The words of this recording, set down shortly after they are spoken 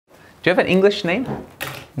Do you have an English name?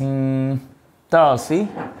 Darcy.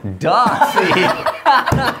 Darcy.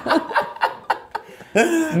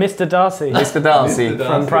 Mr. Darcy. Mr. Darcy.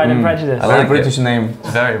 From Pride and Prejudice. I like British name.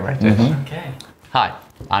 Very British. Okay. Hi,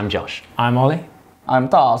 I'm Josh. I'm Ollie. I'm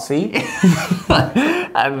Darcy.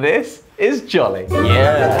 And this is Jolly.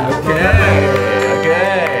 Yeah.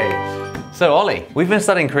 Okay. So Ollie, we've been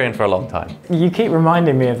studying Korean for a long time. You keep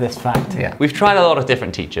reminding me of this fact. Yeah. We've tried a lot of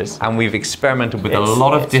different teachers and we've experimented with a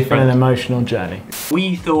lot of It's been an different... emotional journey.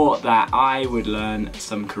 We thought that I would learn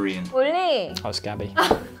some Korean. Ollie. Oh, Scabby.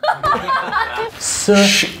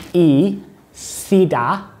 시,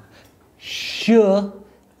 시다, 슈,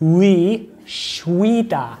 위,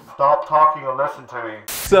 쉬다. Stop talking and listen to me.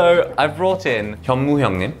 So I brought in 현무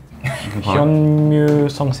형님. 현무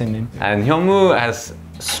선생님. And 현무 has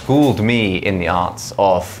schooled me in the arts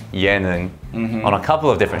of 예능 on a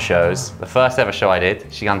couple of different shows. The first ever show I did,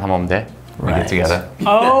 시간 탐험대, we did together.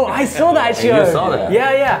 Oh, I saw that show. You saw that?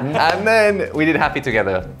 Yeah, yeah. And then we did Happy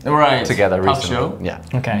Together Right. together Talk recently. show. Yeah.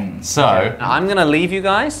 Okay. So I'm gonna leave you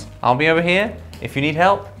guys. I'll be over here. If you need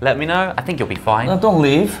help, let me know. I think you'll be fine. No, don't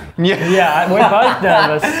leave. Yeah, we're both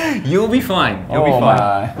nervous. You'll be fine. You'll be Oh fine.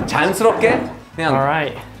 my. 자연스럽게 그냥 All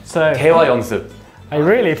right. So 대화 연습. I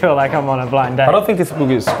really feel like I'm on a blind date. I don't think this book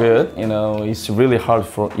is good. You know, it's really hard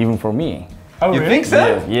for even for me. Oh, You really? think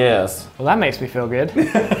so? Yes. Well, that makes me feel good.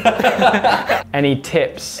 Any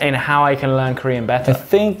tips in how I can learn Korean I better?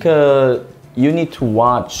 think you need to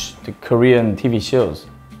watch the Korean TV shows.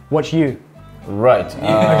 Watch you. Right.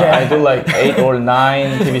 I do like 8 or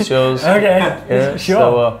 9 TV shows. Okay. Yeah,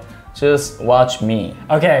 Sure. So just watch me.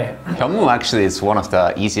 Okay. 현무 actually is one of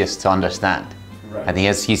the easiest to understand. And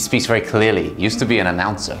he speaks very clearly. He used to be an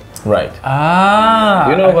announcer. Right. Ah.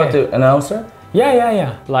 You know okay. about the announcer?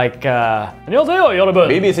 Yeah. Like 안녕하세요, 여러분.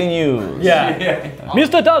 BBC News. Yeah.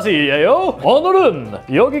 Mr. Darcy예요. 오늘은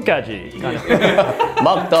여기까지.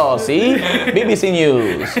 Mark Darcy, BBC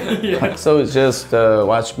News. So just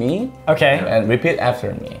watch me Okay. and repeat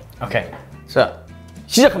after me. Okay. 자,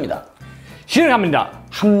 시작합니다. 시작합니다.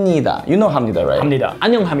 합니다. You know 합니다, right? 합니다.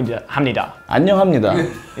 안녕합니다. 합니다. 안녕합니다.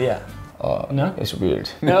 Yeah. No? It's weird.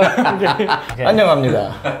 No. Okay.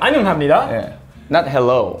 안녕합니다. 안녕합니다. Yeah. Not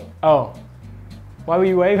hello. Oh. Why were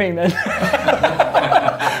you waving then?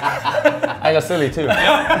 I got silly too.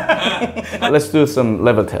 Let's do some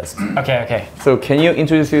level test. Okay. So can you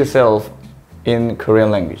introduce yourself in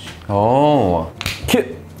Korean language? Oh. 큐.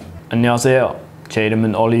 안녕하세요. 제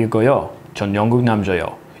이름은 올리고요. 전 영국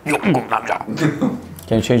남자요. 영국 남자.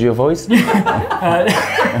 Can you change your voice?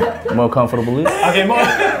 More comfortably? Okay, more.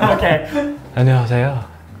 Okay. 안녕하세요.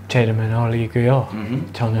 제 이름은 올리고요.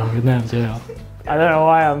 전 영국 남자요. I don't know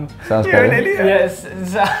why I'm. Sounds better. Yes.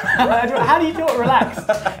 How do you do it relaxed?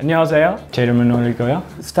 안녕하세요. 제 이름은 올리고요.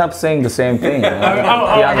 Stop saying the same thing.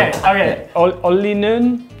 Okay.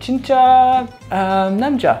 올리는 진짜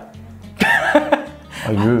남자.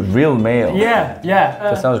 Oh, you're real male. Yeah.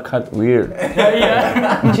 That sounds kind of weird.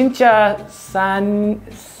 Yeah. 진짜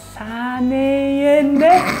사내인데.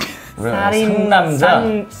 상남자.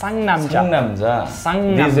 쌍남자.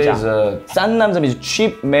 This is 싼 남자 means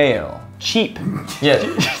cheap male. Cheap. Yes.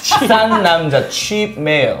 싼 남자, cheap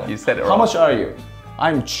male. You said it How wrong. much are you?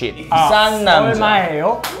 I'm cheap. 싼 남자.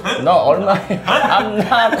 얼마예요? No, 얼마예요? I'm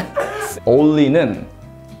not. 올리는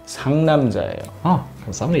상남자예요.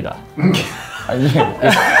 감사합니다.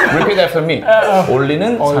 Repeat after me.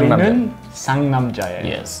 올리는 상남자. 올리는 쌍남자예요.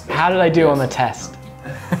 Yes. How did I do on the test?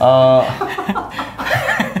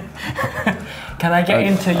 Can I get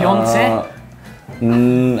into 연세?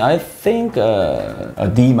 I think a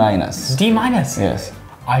D minus. D minus. Yes.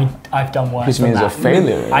 I've done worse. Which than means that. a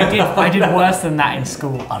failure. I did worse than that in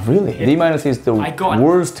school. Oh, really? D minus is the I got-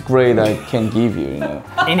 worst grade I can give you, you know.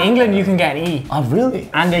 In England, you can get an E Oh, really?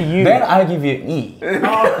 and a U. Then I'll give you an E.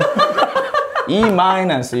 E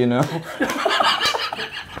minus, you know.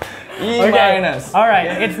 E minus. All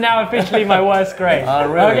right, it's now officially my worst grade. Oh,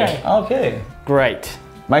 really? Okay. Okay. Great.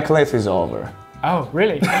 My class is over. Oh,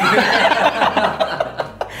 really?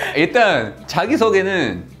 일단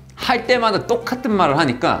자기소개는 할 때마다 똑같은 말을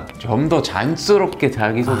하니까 좀 더 자연스럽게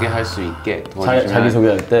자기소개할 수 있게 도와주시면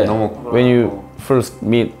자기소개할 때 너무 when you first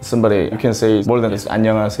meet somebody, you can say more than this.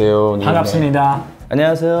 안녕하세요. 반갑습니다.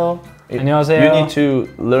 안녕하세요. 안녕하세요. You need to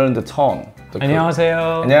learn the tone.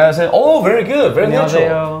 안녕하세요. 안녕하세요. Oh, very good. Very 안녕하세요.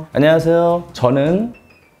 natural. 안녕하세요. 저는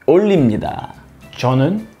올립니다.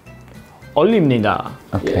 저는 올립니다.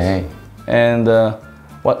 Okay. And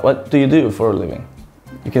what do you do for a living?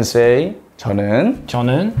 You can say 저는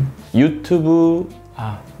유튜브를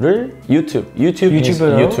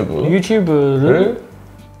유튜브를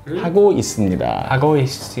하고 있습니다. 하고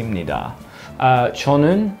있습니다.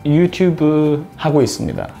 저는 유튜브 하고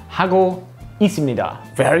있습니다. 하고 있습니다.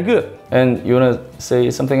 Very good. And you wanna say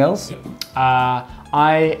something else?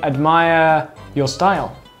 I admire your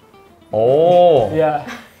style. Oh. Yeah.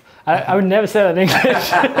 I would never say that in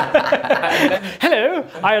English. Hello,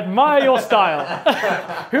 I admire your style.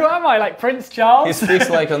 Who am I, like Prince Charles? He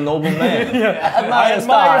speaks like a noble man. I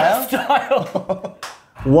admire your style.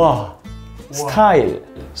 와, 스타일.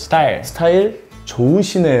 스타일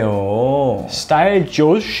좋으시네요. 스타일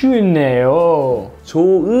좋으시네요.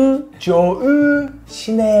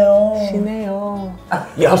 좋으시네요.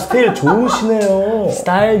 야, 스타일 좋으시네요.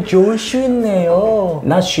 스타일 좋으시네요.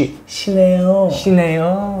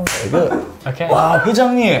 시네요. Okay. 와,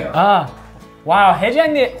 회장님. 와우,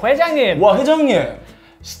 회장님. 와, 회장님.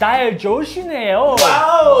 스타일 좋으시네요.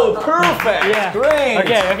 Wow, perfect. Yeah. Great.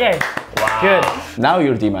 Okay. Good. Now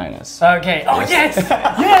you're D-. Okay. Oh yes.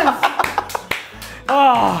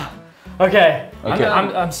 Okay.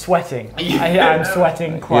 I'm sweating. I'm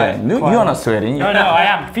sweating quite. Yeah, you are not sweating. No, I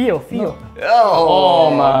am. Feel.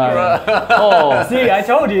 Oh my. Oh. See, I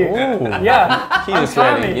told you. Yeah. He is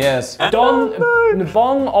sweating. Yes.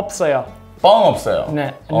 뻥 없어요. 뻥 없어요.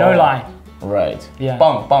 No lie. Right. Yeah.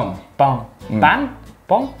 뻥. 뻥. 빵?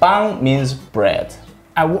 뻥? 빵 means bread.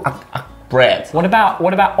 Bread. What about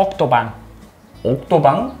옥토방?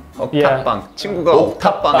 옥토방? 옥탑방. 친구가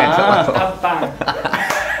옥탑방에서.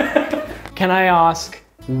 Can I ask,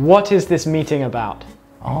 what is this meeting about?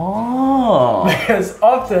 Oh. Because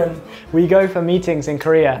often we go for meetings in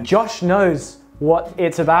Korea. Josh knows what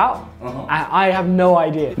it's about. I have no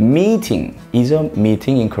idea. Meeting is a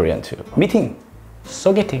meeting in Korean too. Meeting.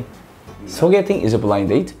 소개팅. 소개팅 is a blind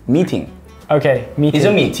date. Meeting Okay, meeting. is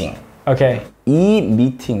a meeting. Okay. 이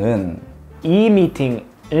미팅은 이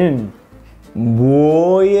미팅은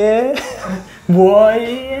뭐에?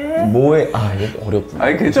 아, 이거 어렵다.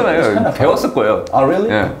 아니 괜찮아요. 배웠을 거예요. 아,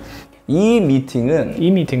 really? 예. 이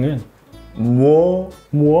미팅은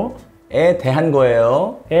뭐에 대한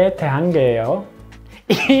거예요? 에 대한 게요.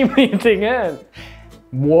 이 미팅은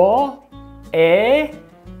뭐에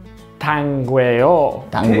대한 거예요.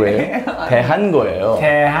 대한 거예요.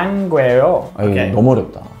 대한 거예요. 아, 이거 너무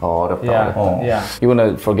어렵다. 어렵다. Yeah. You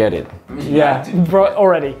wanna forget it? Yeah,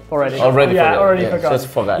 already. Already Yeah, forgot. already Yeah, forgot. just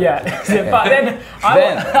forgot. Yeah, but then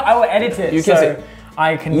I will edit it. You can so say,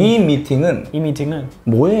 I can. 이 미팅은 이 미팅은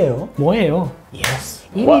뭐예요? 뭐예요? Yes.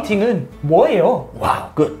 이 미팅은 뭐예요? Wow,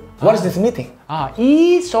 good. What is this meeting?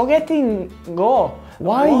 이 소개팅 거.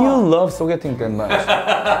 Why you love 소개팅 that much?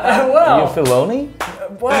 Well, You feel lonely?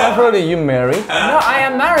 well, I've heard that you married. no, I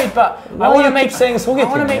am married, but Why I want you to make keep saying I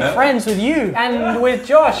want to make 소개팅? friends with you and with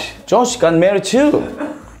Josh. Josh got married too.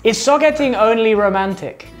 Is 소개팅 only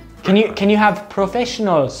romantic? Can you have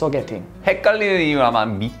professional 소개팅? 헷갈리는 이유 아마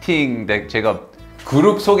미팅. 제가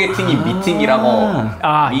그룹 소개팅이 미팅이라고.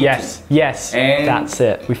 Yes, And- that's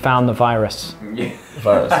it. We found the virus.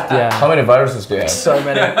 Virus. Yeah. How many viruses do you have? So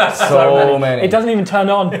many. So many. It doesn't even turn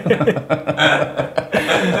on.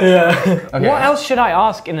 Okay. What else should I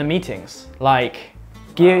ask in the meetings? Like,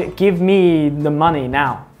 give me the money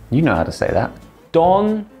now. You know how to say that.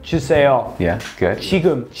 돈 주세요. Yeah, good.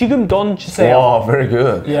 지금 돈 주세요. Wow, very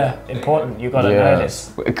good. Yeah, important. You gotta know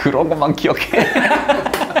this. 왜 그런 것만 기억해?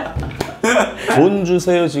 돈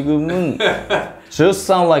주세요 지금은 just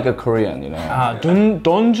sound like a Korean, you know.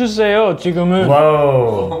 돈 주세요. 지금은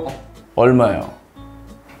Wow. 얼마요?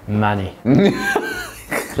 많이.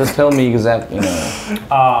 Just tell me exact, you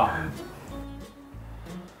know.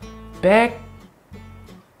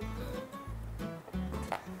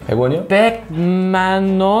 100원이요?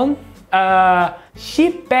 100만 원?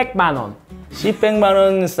 10백만 원. 10백만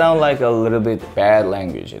원 sound like a little bit bad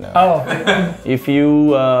language, you know. Oh. If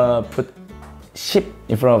you put 10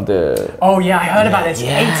 in front of the Oh yeah, I heard about this.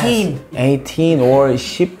 18. 18 or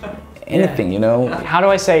 10 anything, you know. How do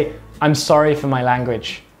I say I'm sorry for my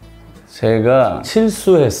language? 제가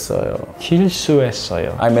실수했어요.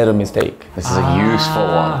 실수했어요. I made a mistake. This is a useful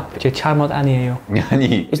one. 제 잘못 아니에요.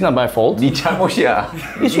 아니, It's not my fault. 네 잘못이야.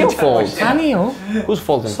 It's your fault. 아니요. Whose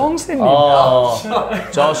fault is it? 선생님.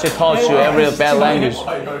 Josh taught you every bad language.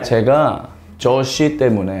 제가 조시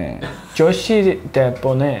때문에 조시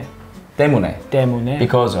때문에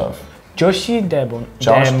because of 조시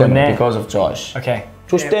Josh 때문에 because of Josh. Okay.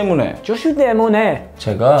 조시 때문에 조시 때문에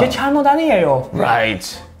제가 제 잘못 아니에요.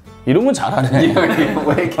 right. 이런 건 잘하네.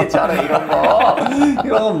 왜 이렇게 잘해 이런 거?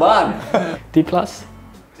 이런 것만. D plus.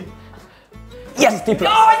 Yes, D+.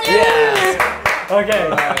 Okay.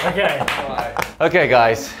 Okay,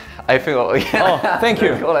 guys. I feel. Oh, thank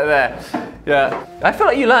you. Call it there. Yeah. I feel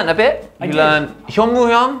like you learned a bit. You learned.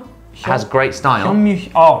 현무형 has great style.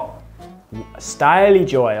 스타일이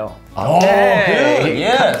좋아요. Good.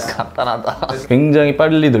 Yes. 간단하다. 굉장히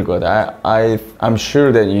빨리 들 거다. I'm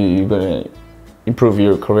sure that you're gonna improve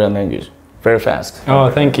your Korean language very fast. Oh,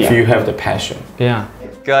 thank If you. you have the passion. Yeah.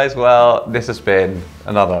 Guys, well, this has been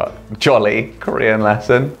another jolly Korean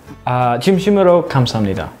lesson. 진심으로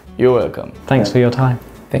감사합니다. You're welcome. Thanks for your time.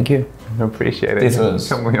 Thank you. I appreciate it. This was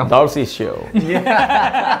Come on. Darcy's show.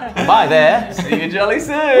 Bye there. See you jolly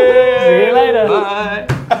soon. See you later. Bye.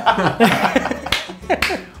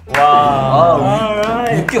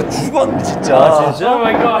 웃겨 죽었네 진짜. Oh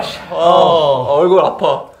my gosh. 얼굴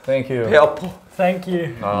아파. Thank you. 배 아파. Thank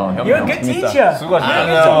you. 형 You're a good teacher. 수고하셨어요.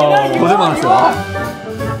 You know, you 고생 are, you 많았어요.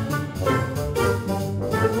 are.